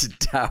on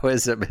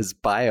Taoism as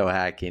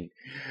biohacking.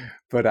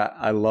 But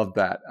I love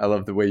that. I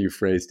love the way you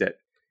phrased it.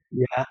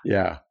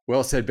 Yeah.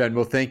 Well said, Ben.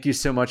 Well, thank you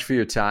so much for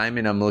your time.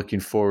 And I'm looking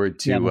forward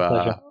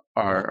to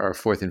our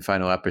fourth and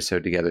final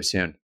episode together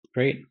soon.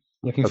 Great.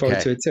 Looking forward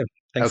to it too.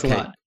 Thanks a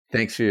lot.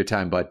 Thanks for your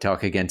time, bud.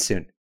 Talk again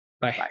soon.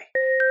 Bye.